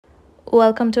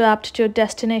Welcome to Aptitude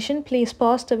Destination. Please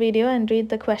pause the video and read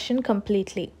the question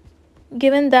completely.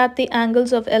 Given that the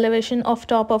angles of elevation of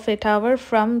top of a tower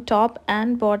from top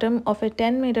and bottom of a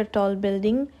 10-meter tall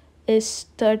building is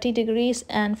 30 degrees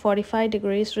and 45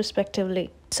 degrees respectively.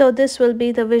 So this will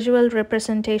be the visual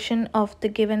representation of the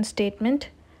given statement.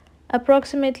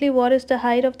 Approximately what is the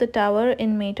height of the tower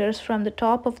in meters from the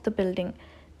top of the building?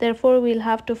 Therefore, we'll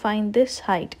have to find this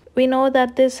height. We know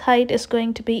that this height is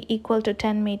going to be equal to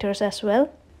 10 meters as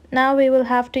well. Now we will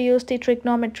have to use the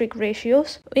trigonometric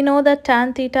ratios. We know that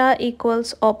tan theta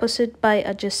equals opposite by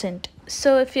adjacent.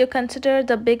 So if you consider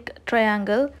the big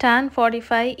triangle, tan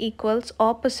 45 equals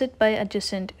opposite by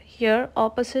adjacent. Here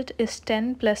opposite is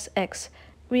 10 plus x.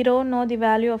 We don't know the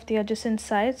value of the adjacent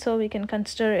side, so we can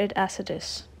consider it as it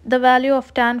is. The value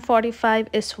of tan 45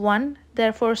 is 1.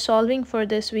 Therefore, solving for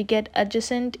this, we get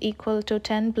adjacent equal to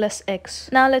 10 plus x.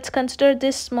 Now let's consider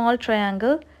this small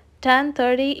triangle. Tan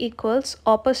 30 equals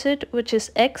opposite, which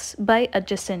is x, by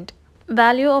adjacent.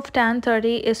 Value of tan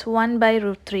 30 is 1 by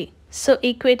root 3. So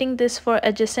equating this for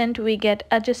adjacent, we get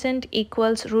adjacent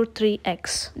equals root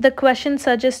 3x. The question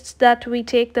suggests that we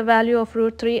take the value of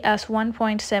root 3 as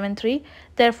 1.73.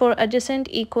 Therefore, adjacent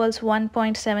equals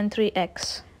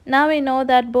 1.73x. Now we know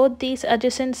that both these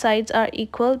adjacent sides are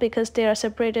equal because they are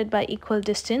separated by equal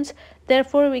distance.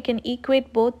 Therefore, we can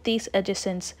equate both these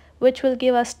adjacents, which will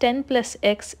give us 10 plus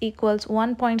x equals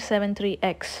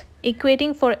 1.73x.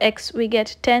 Equating for x, we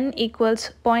get 10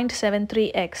 equals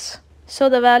 0.73x. So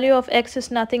the value of x is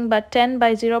nothing but 10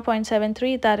 by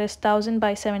 0.73, that is 1000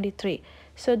 by 73.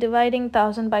 So dividing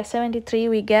 1000 by 73,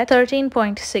 we get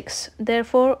 13.6.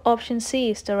 Therefore, option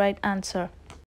C is the right answer.